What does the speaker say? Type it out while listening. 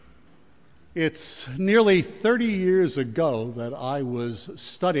It's nearly 30 years ago that I was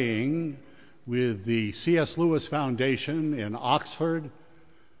studying with the C.S. Lewis Foundation in Oxford,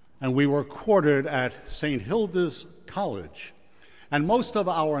 and we were quartered at St. Hilda's College. And most of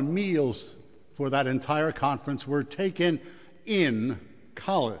our meals for that entire conference were taken in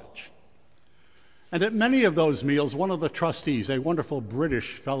college. And at many of those meals, one of the trustees, a wonderful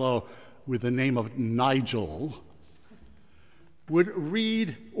British fellow with the name of Nigel, would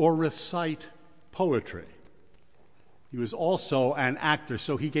read or recite poetry. He was also an actor,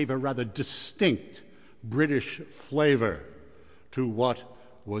 so he gave a rather distinct British flavor to what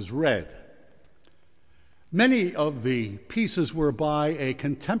was read. Many of the pieces were by a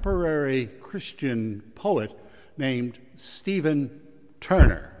contemporary Christian poet named Stephen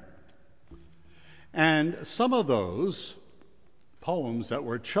Turner. And some of those poems that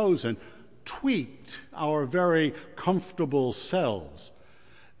were chosen tweaked our very comfortable selves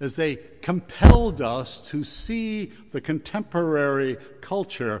as they compelled us to see the contemporary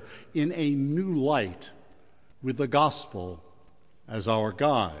culture in a new light with the gospel as our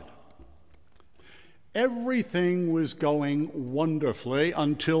guide. Everything was going wonderfully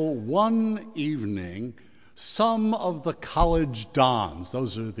until one evening, some of the college dons,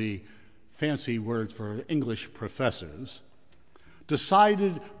 those are the fancy words for English professors,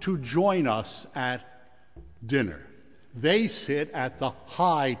 decided to join us at dinner. They sit at the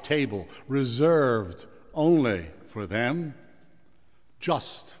high table, reserved only for them,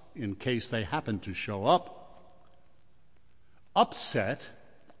 just in case they happen to show up. Upset,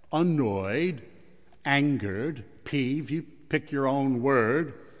 annoyed, angered, peeved, you pick your own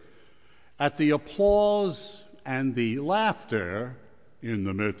word, at the applause and the laughter in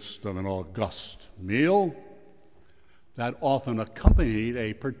the midst of an august meal that often accompanied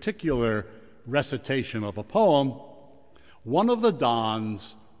a particular recitation of a poem, one of the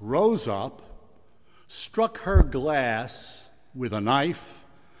dons rose up, struck her glass with a knife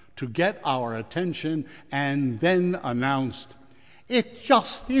to get our attention, and then announced, "It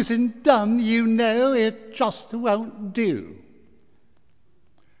just isn't done, you know, it just won't do."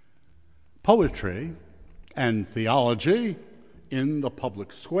 Poetry and theology in the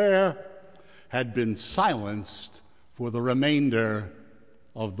public square had been silenced for the remainder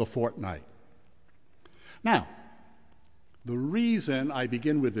of the fortnight. Now, the reason I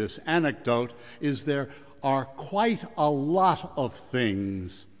begin with this anecdote is there are quite a lot of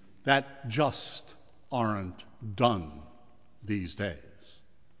things that just aren't done these days,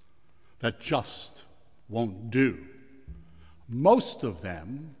 that just won't do. Most of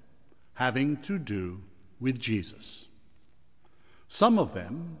them having to do with Jesus. Some of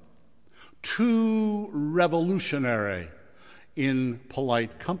them too revolutionary in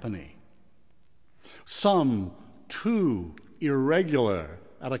polite company. Some too irregular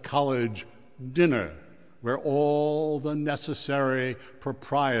at a college dinner where all the necessary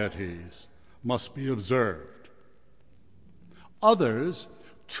proprieties must be observed. Others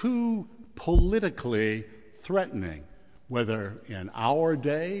too politically threatening, whether in our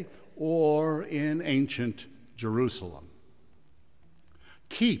day or in ancient Jerusalem.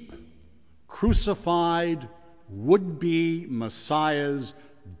 Keep crucified would-be messiahs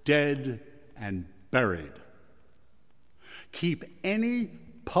dead and buried. Keep any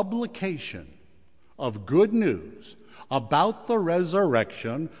publication of good news about the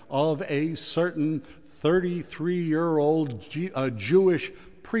resurrection of a certain 33-year-old Jewish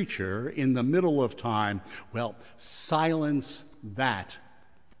preacher in the middle of time, well, silence that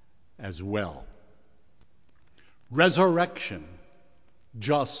as well. Resurrection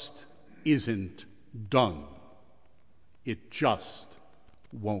just isn't done. It just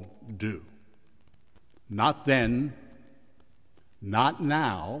won't do. Not then, not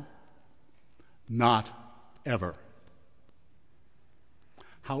now, not ever.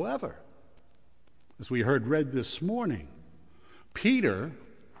 However, as we heard read this morning, Peter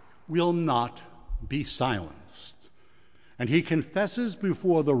will not be silenced. And he confesses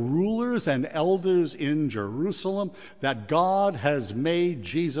before the rulers and elders in Jerusalem that God has made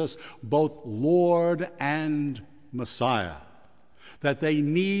Jesus both Lord and Messiah, that they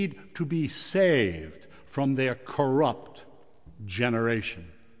need to be saved from their corrupt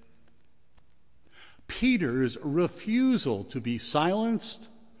generation. Peter's refusal to be silenced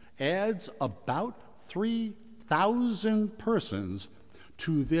adds about 3,000 persons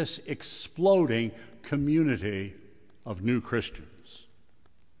to this exploding community of new Christians.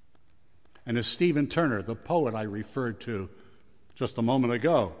 And as Stephen Turner, the poet I referred to just a moment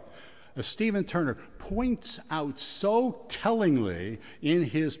ago, as Stephen Turner points out so tellingly in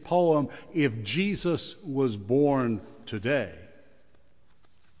his poem, If Jesus Was Born Today,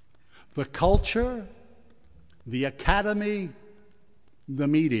 The culture, the academy, the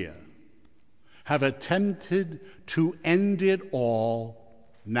media have attempted to end it all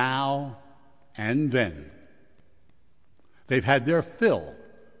now and then. They've had their fill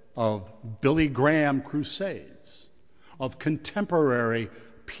of Billy Graham crusades, of contemporary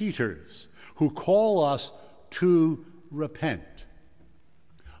Peters who call us to repent,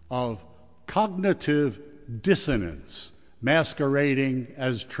 of cognitive dissonance masquerading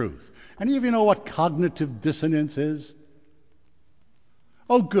as truth. Any of you know what cognitive dissonance is?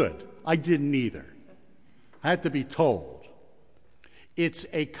 Oh, good. I didn't either. I had to be told. It's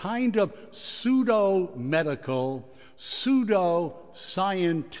a kind of pseudo-medical,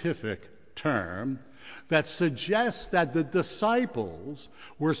 pseudo-scientific term that suggests that the disciples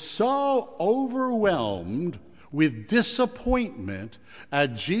were so overwhelmed with disappointment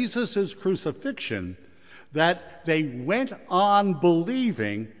at Jesus' crucifixion that they went on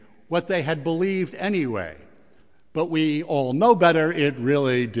believing what they had believed anyway. But we all know better, it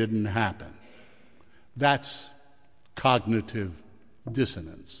really didn't happen. That's cognitive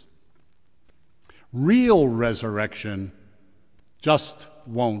dissonance. Real resurrection just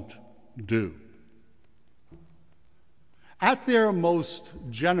won't do. At their most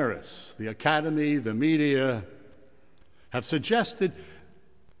generous, the academy, the media, have suggested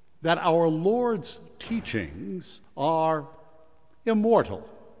that our Lord's teachings are immortal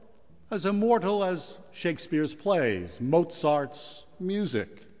as Shakespeare's plays, Mozart's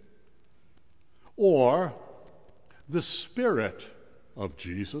music, or the spirit of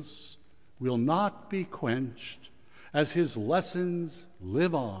Jesus will not be quenched as his lessons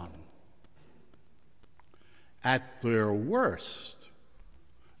live on. At their worst,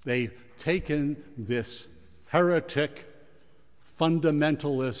 they've taken this heretic,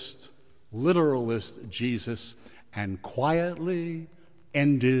 fundamentalist, literalist Jesus and quietly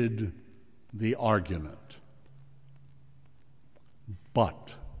ended the argument.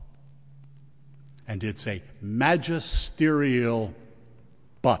 But, and it's a magisterial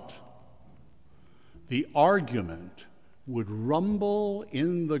but, the argument would rumble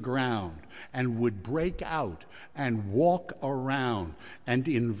in the ground and would break out and walk around and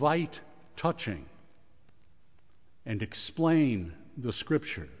invite touching and explain the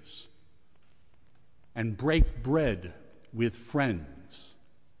scriptures and break bread with friends,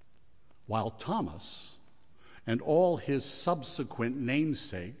 while Thomas and all his subsequent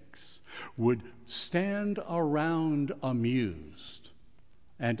namesakes would stand around amused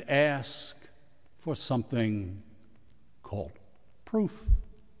and ask for something called proof.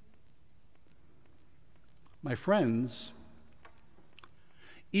 My friends,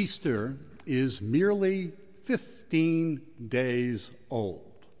 Easter is merely 15 days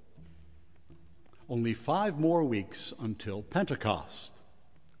old. Only 5 more weeks until Pentecost.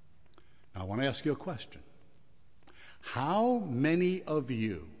 Now, I want to ask you a question. How many of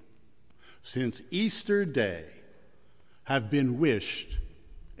you, since Easter Day, have been wished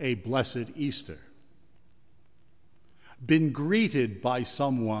a blessed Easter? Been greeted by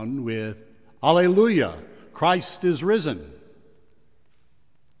someone with, "Alleluia, Christ is risen"?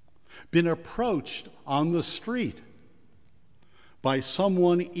 Been approached on the street by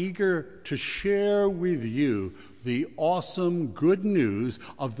someone eager to share with you the awesome good news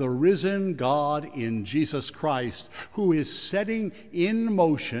of the risen God in Jesus Christ, who is setting in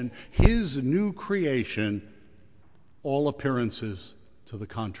motion his new creation, all appearances to the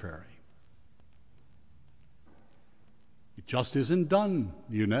contrary. It just isn't done,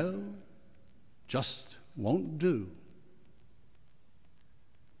 you know. Just won't do.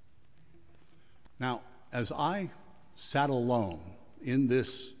 Now, as I sat alone in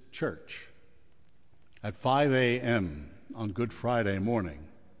this church at 5 a.m. on Good Friday morning,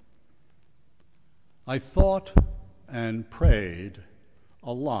 I thought and prayed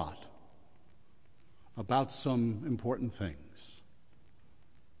a lot about some important things.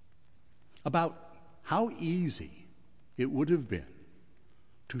 About how easy it would have been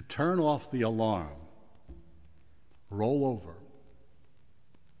to turn off the alarm, roll over,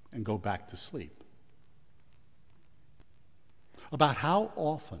 and go back to sleep. About how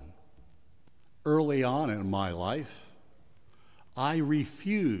often, early on in my life, I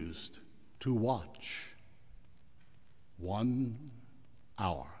refused to watch 1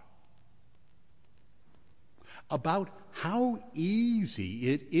 hour. About how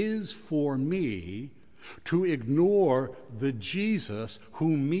easy it is for me to ignore the Jesus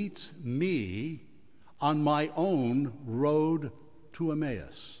who meets me on my own road to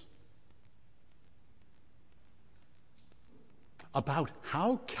Emmaus. About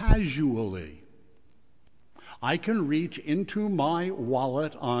how casually I can reach into my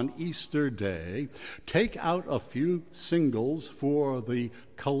wallet on Easter Day, take out a few singles for the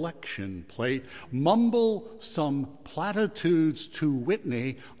collection plate, mumble some platitudes to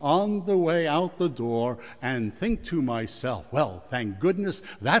Whitney on the way out the door, and think to myself, well, thank goodness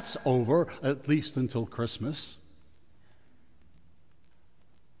that's over, at least until Christmas.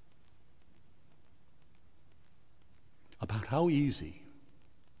 About how easy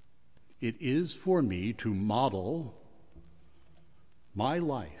it is for me to model my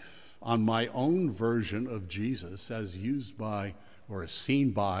life on my own version of Jesus as used by or as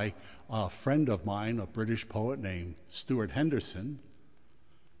seen by a friend of mine, a British poet named Stuart Henderson,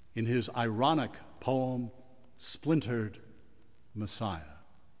 in his ironic poem, Splintered Messiah.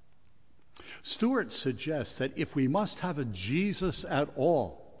 Stuart suggests that if we must have a Jesus at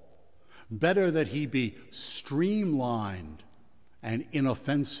all, better that he be streamlined and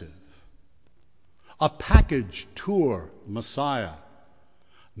inoffensive. A package tour Messiah,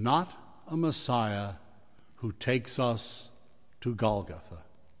 not a Messiah who takes us to Golgotha,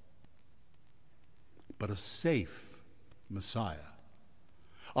 but a safe Messiah,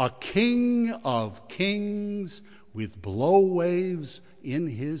 a King of kings with blow waves in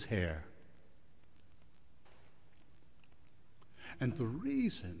his hair. And the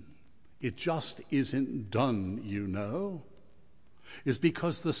reason it just isn't done, you know, is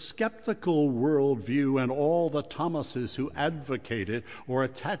because the skeptical worldview and all the Thomases who advocate it or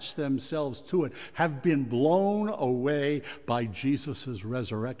attach themselves to it have been blown away by Jesus'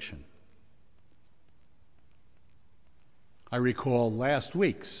 resurrection. I recall last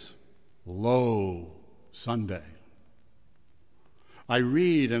week's Low Sunday. I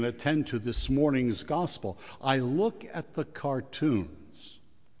read and attend to this morning's gospel. I look at the cartoons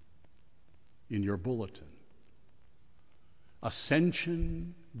in your bulletin.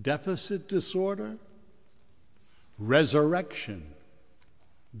 Ascension deficit disorder, resurrection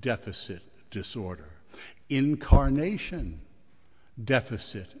deficit disorder, incarnation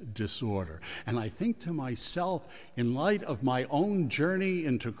deficit disorder. And I think to myself, in light of my own journey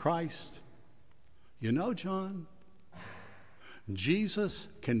into Christ, you know, John, Jesus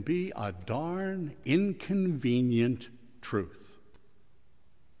can be a darn inconvenient truth.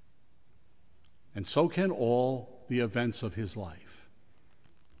 And so can all the events of his life,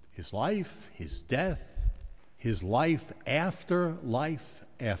 his death, his life after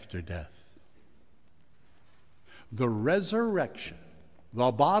death. The resurrection,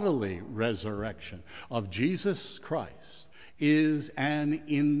 the bodily resurrection of Jesus Christ is an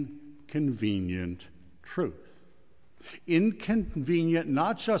inconvenient truth. Inconvenient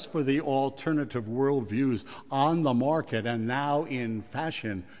not just for the alternative worldviews on the market and now in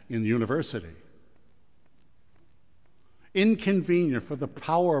fashion in university. Inconvenient for the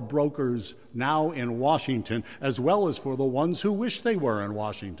power brokers now in Washington, as well as for the ones who wish they were in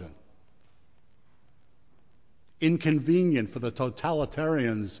Washington. Inconvenient for the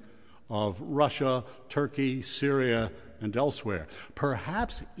totalitarians of Russia, Turkey, Syria, and elsewhere.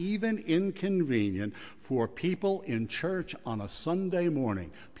 Perhaps even inconvenient for people in church on a Sunday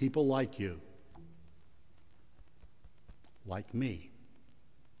morning, people like you, like me.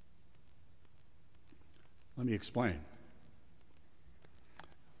 Let me explain.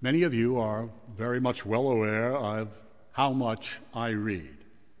 Many of you are very much well aware of how much I read.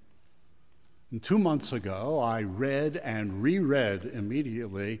 And 2 months ago, I read and reread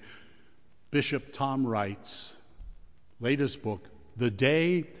immediately Bishop Tom Wright's latest book, The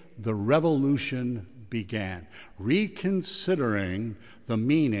Day the Revolution Began, reconsidering the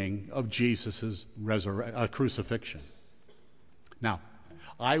meaning of Jesus' crucifixion. Now,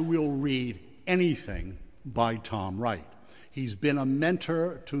 I will read anything by Tom Wright. He's been a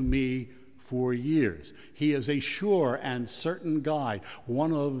mentor to me for years. He is a sure and certain guide,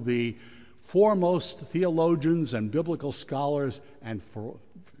 one of the foremost theologians and biblical scholars, and for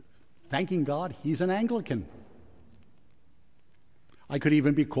thanking God, he's an Anglican. I could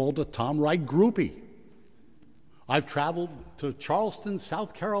even be called a Tom Wright groupie. I've traveled to Charleston,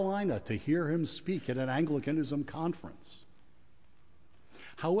 South Carolina to hear him speak at an Anglicanism conference.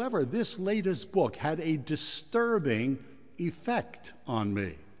 However, this latest book had a disturbing effect on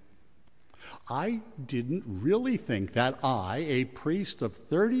me. I didn't really think that I, a priest of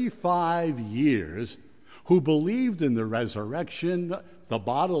 35 years who believed in the resurrection, the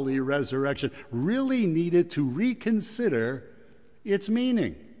bodily resurrection, really needed to reconsider its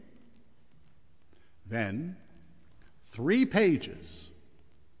meaning. Then, 3 pages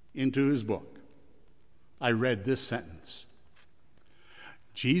into his book, I read this sentence: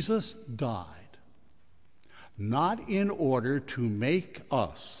 Jesus died not in order to make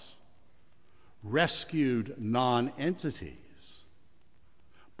us rescued non-entities,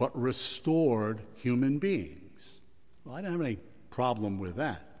 but restored human beings. Well, I didn't have any problem with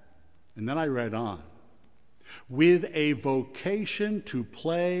that. And then I read on. With a vocation to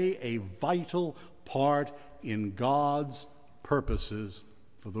play a vital part in God's purposes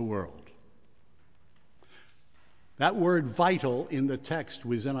for the world. That word vital in the text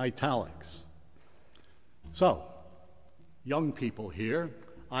was in italics. So, young people here,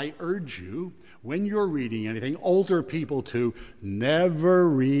 I urge you, when you're reading anything, older people too, never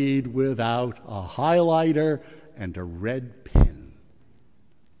read without a highlighter and a red pen.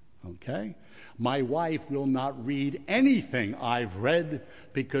 Okay? My wife will not read anything I've read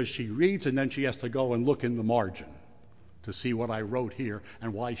because she reads and then she has to go and look in the margin to see what I wrote here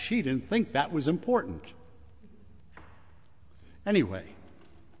and why she didn't think that was important. Anyway,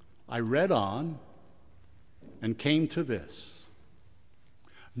 I read on and came to this.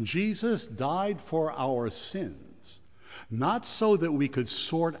 Jesus died for our sins, not so that we could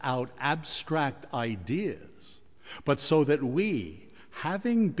sort out abstract ideas, but so that we,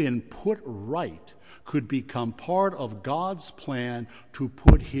 having been put right, could become part of God's plan to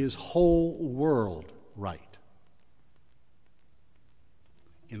put his whole world right.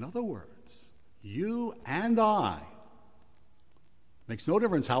 In other words, you and I, makes no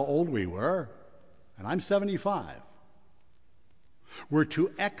difference how old we were, and I'm 75, were to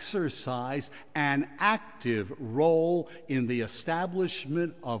exercise an active role in the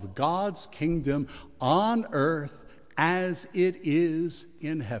establishment of God's kingdom on earth as it is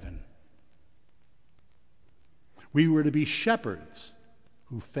in heaven. We were to be shepherds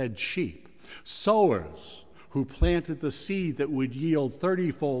who fed sheep, sowers who planted the seed that would yield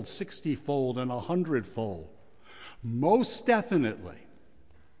 30-fold, 60-fold, and 100-fold. Most definitely,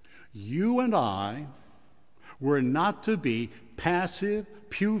 you and I were not to be passive,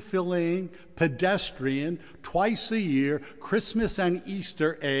 pew-filling, pedestrian, twice a year, Christmas and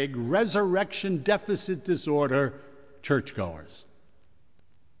Easter egg, resurrection deficit disorder churchgoers.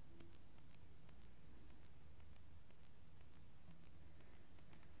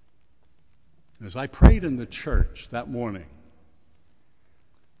 As I prayed in the church that morning,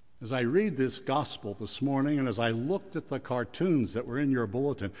 as I read this gospel this morning, and as I looked at the cartoons that were in your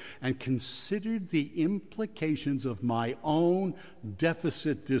bulletin and considered the implications of my own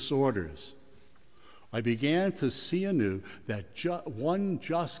deficit disorders, I began to see anew that one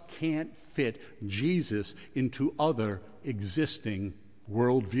just can't fit Jesus into other existing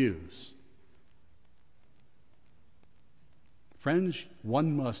worldviews. Friends,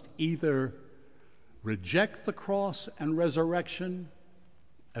 one must either reject the cross and resurrection,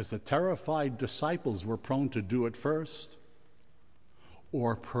 as the terrified disciples were prone to do at first,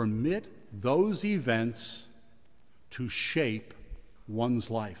 or permit those events to shape one's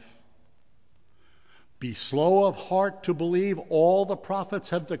life. Be slow of heart to believe all the prophets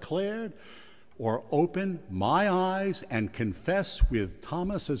have declared, or open my eyes and confess with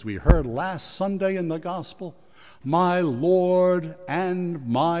Thomas, as we heard last Sunday in the gospel, my Lord and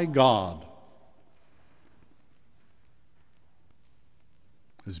my God.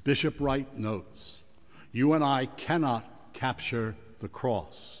 As Bishop Wright notes, you and I cannot capture the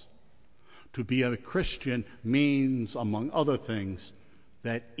cross. To be a Christian means, among other things,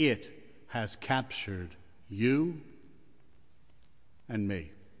 that it has captured you and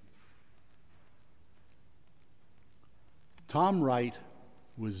me. Tom Wright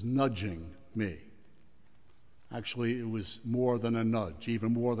was nudging me. Actually, it was more than a nudge,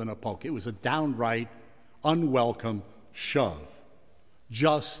 even more than a poke. It was a downright, unwelcome shove,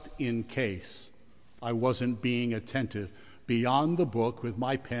 just in case I wasn't being attentive beyond the book with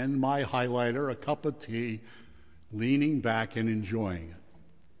my pen, my highlighter, a cup of tea, leaning back and enjoying it.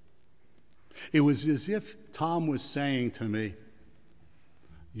 It was as if Tom was saying to me,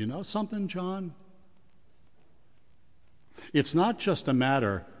 you know something, John? It's not just a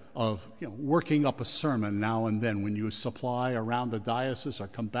matter of working up a sermon now and then when you supply around the diocese or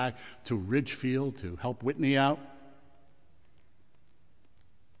come back to Ridgefield to help Whitney out.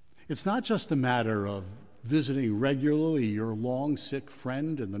 It's not just a matter of visiting regularly your long sick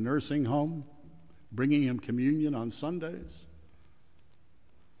friend in the nursing home, bringing him communion on Sundays.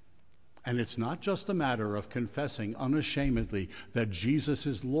 And it's not just a matter of confessing unashamedly that Jesus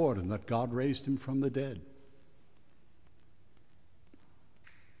is Lord and that God raised him from the dead.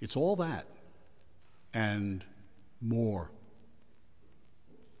 It's all that and more.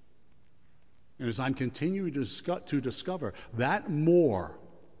 And as I'm continuing to discover, that more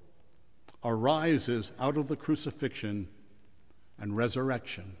arises out of the crucifixion and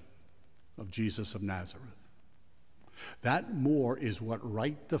resurrection of Jesus of Nazareth. That more is what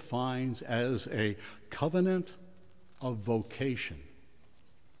Wright defines as a covenant of vocation.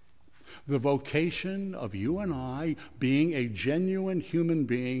 The vocation of you and I being a genuine human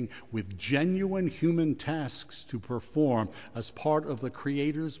being with genuine human tasks to perform as part of the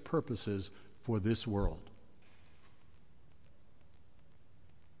Creator's purposes for this world.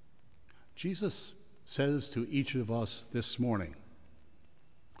 Jesus says to each of us this morning,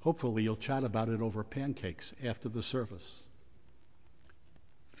 hopefully you'll chat about it over pancakes after the service,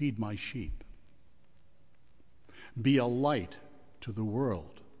 feed my sheep. Be a light to the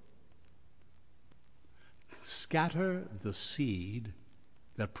world. Scatter the seed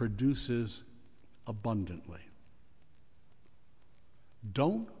that produces abundantly.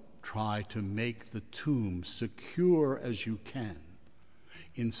 Don't try to make the tomb secure as you can.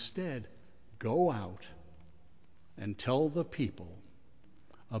 Instead, go out and tell the people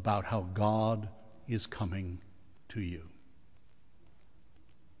about how God is coming to you.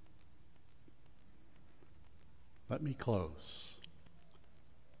 Let me close.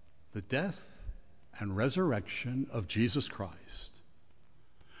 The death and resurrection of Jesus Christ,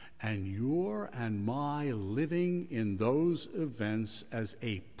 and your and my living in those events as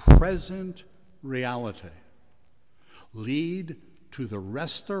a present reality, lead to the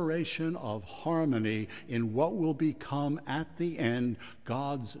restoration of harmony in what will become at the end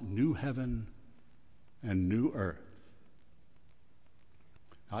God's new heaven and new earth.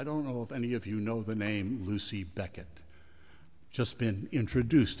 I don't know if any of you know the name Lucy Beckett. Just been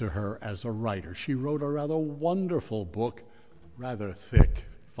introduced to her as a writer. She wrote a rather wonderful book, rather thick,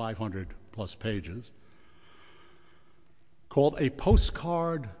 500 plus pages, called A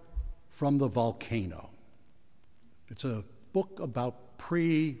Postcard from the Volcano. It's a book about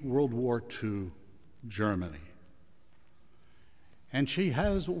pre-World War II Germany. And she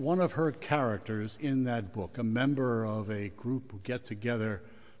has one of her characters in that book, a member of a group who get together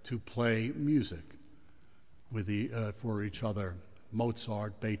to play music with for each other,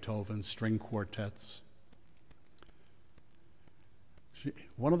 Mozart, Beethoven, string quartets.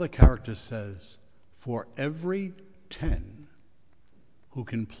 One of the characters says, for every 10 who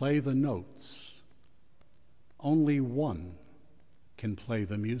can play the notes, only one can play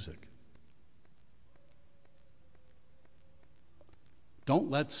the music.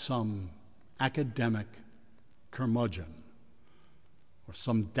 Don't let some academic curmudgeon or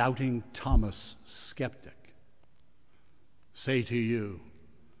some doubting Thomas skeptic say to you,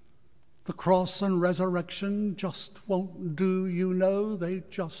 the cross and resurrection just won't do, you know, they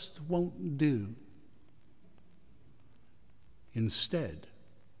just won't do. Instead,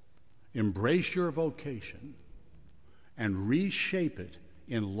 embrace your vocation and reshape it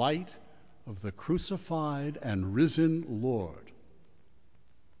in light of the crucified and risen Lord.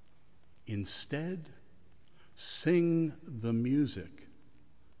 Instead, sing the music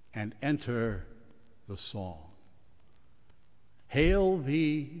and enter the song. Hail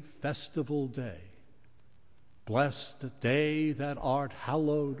thee, festival day, blessed day that art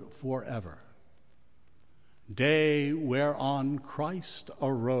hallowed forever, day whereon Christ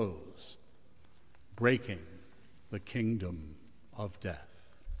arose, breaking the kingdom of death.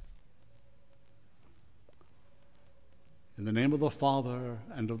 In the name of the Father,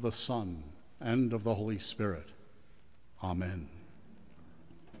 and of the Son, and of the Holy Spirit, amen.